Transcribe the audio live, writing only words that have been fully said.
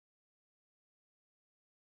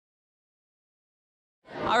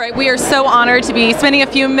All right, we are so honored to be spending a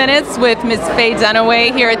few minutes with Ms. Faye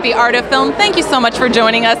Dunaway here at the Art of Film. Thank you so much for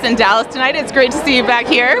joining us in Dallas tonight. It's great to see you back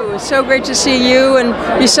here. It was so great to see you and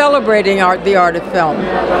be celebrating the art of film.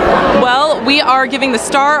 Well, we are giving the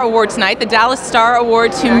Star Award tonight, the Dallas Star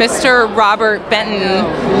Award, to Mr. Robert Benton.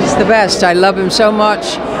 He's the best. I love him so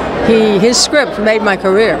much. His script made my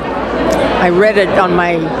career. I read it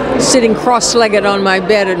sitting cross-legged on my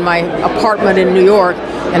bed in my apartment in New York,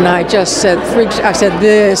 and I just said,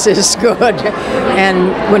 this is good, and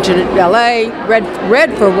went to LA,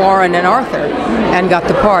 read for Warren and Arthur, and got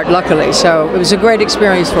the part, luckily. So it was a great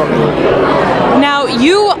experience for me. Now,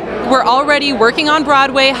 you were already working on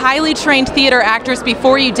Broadway, highly trained theater actors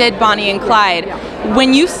before you did Bonnie and Clyde.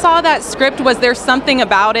 When you saw that script, was there something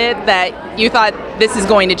about it that you thought, this is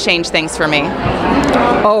going to change things for me?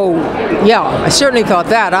 Oh, yeah, I certainly thought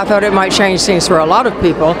that. I thought it might change things for a lot of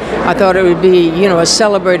people. I thought it would be, a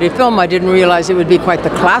celebrated film. I didn't realize it would be quite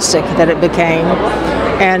the classic that it became.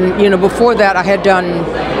 And, before that, I had done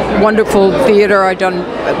wonderful theater.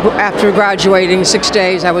 After graduating 6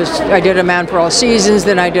 days, I did A Man for All Seasons,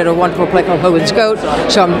 then I did a wonderful play called Hogan's Goat.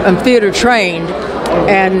 So I'm theater trained,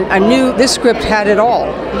 and I knew this script had it all.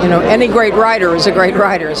 Any great writer is a great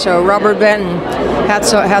writer. So Robert Benton,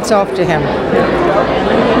 hats off to him.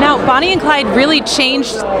 Now, Bonnie and Clyde really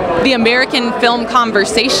changed the American film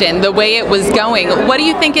conversation, the way it was going. What do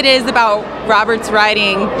you think it is about Robert's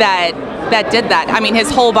writing that did that? I mean, his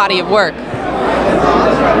whole body of work.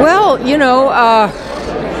 Well,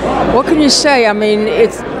 what can you say? I mean,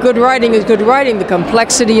 good writing is good writing. The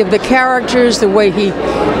complexity of the characters, the way he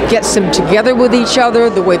gets them together with each other,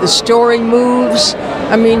 the way the story moves.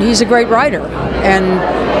 I mean, he's a great writer, and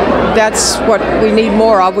that's what we need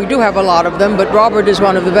more of. We do have a lot of them, but Robert is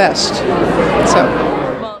one of the best. So.